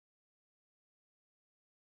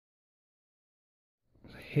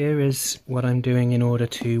here is what I'm doing in order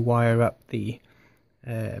to wire up the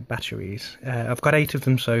batteries. I've got 8 of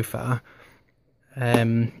them so far.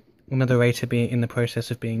 Another 8 are in the process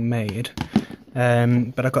of being made.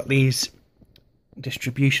 But I've got these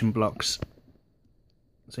distribution blocks.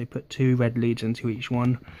 So you put 2 red leads into each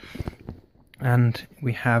one. And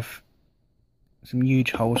we have some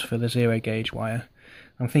huge holes for the 0 gauge wire.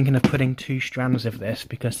 I'm thinking of putting 2 strands of this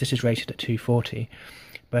because this is rated at 240,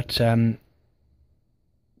 but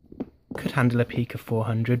could handle a peak of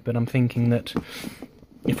 400. But I'm thinking that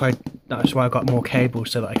that's why I got more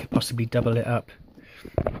cables, so that I could possibly double it up,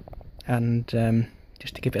 and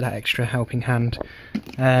just to give it that extra helping hand.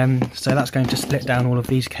 So that's going to split down all of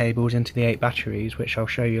these cables into the 8 batteries, which I'll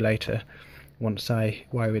show you later once I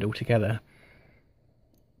wire it all together.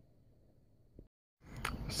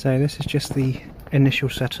 So this is just the initial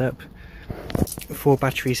setup. 4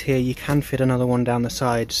 batteries here. You can fit another one down the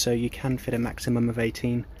side, so you can fit a maximum of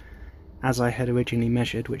 18 as I had originally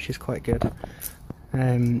measured, which is quite good.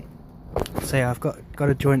 So yeah, I've got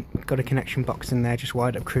a connection box in there, just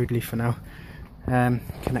wired up crudely for now,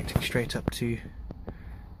 connecting straight up to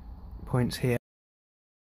points here.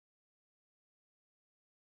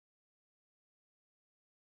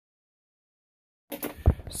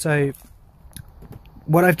 So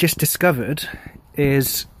what I've just discovered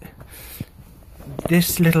is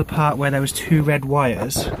this little part where there was 2 red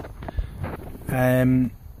wires.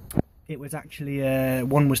 It was actually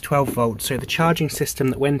one was 12 volts, so the charging system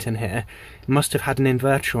that went in here must have had an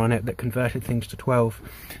inverter on it that converted things to 12.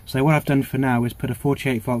 So what I've done for now is put a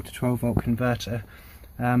 48 volt to 12 volt converter,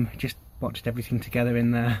 just botched everything together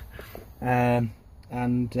in there,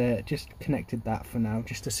 and just connected that for now,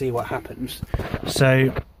 just to see what happens.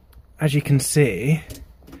 So as you can see,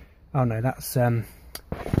 oh no, that's I've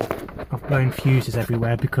blown fuses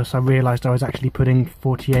everywhere because I realised I was actually putting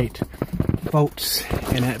 48 volts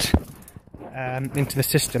in it, into the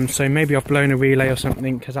system. So maybe I've blown a relay or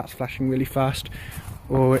something, because that's flashing really fast,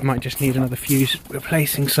 or it might just need another fuse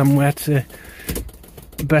replacing somewhere to,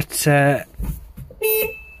 but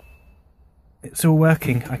it's all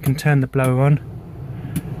working. I can turn the blower on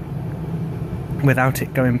without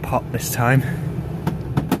it going pop this time,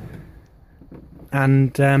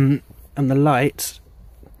 and the light,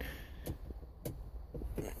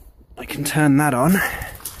 I can turn that on,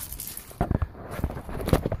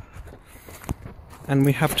 and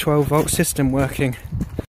we have 12 volt system working.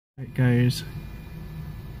 There it goes.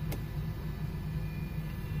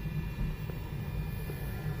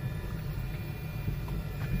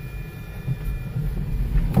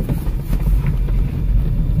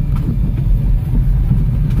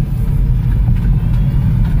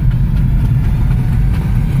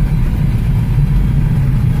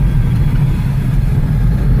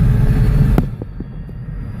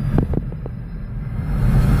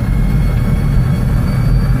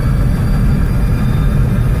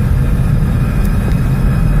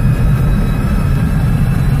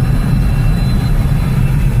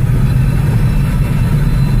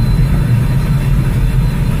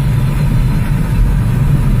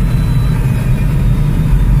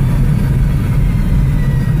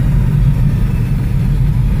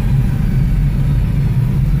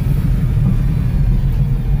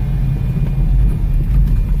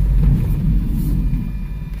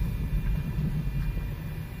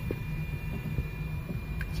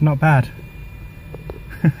 Not bad.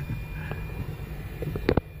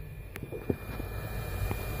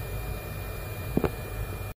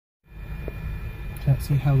 Let's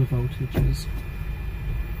see how the voltage is.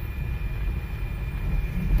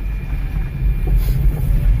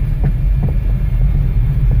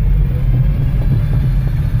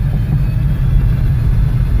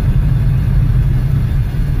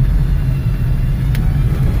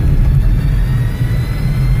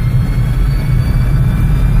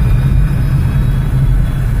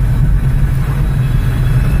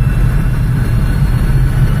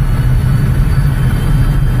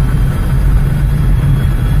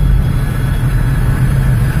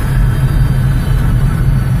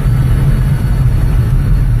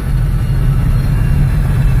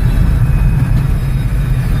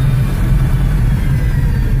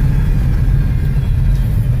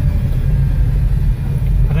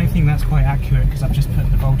 That's quite accurate because I've just put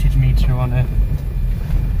the voltage meter on it.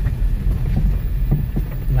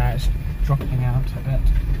 Now it's dropping out a bit.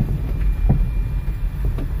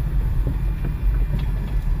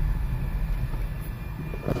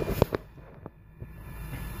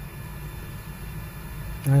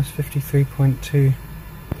 That's 53.2.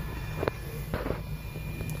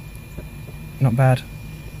 Not bad.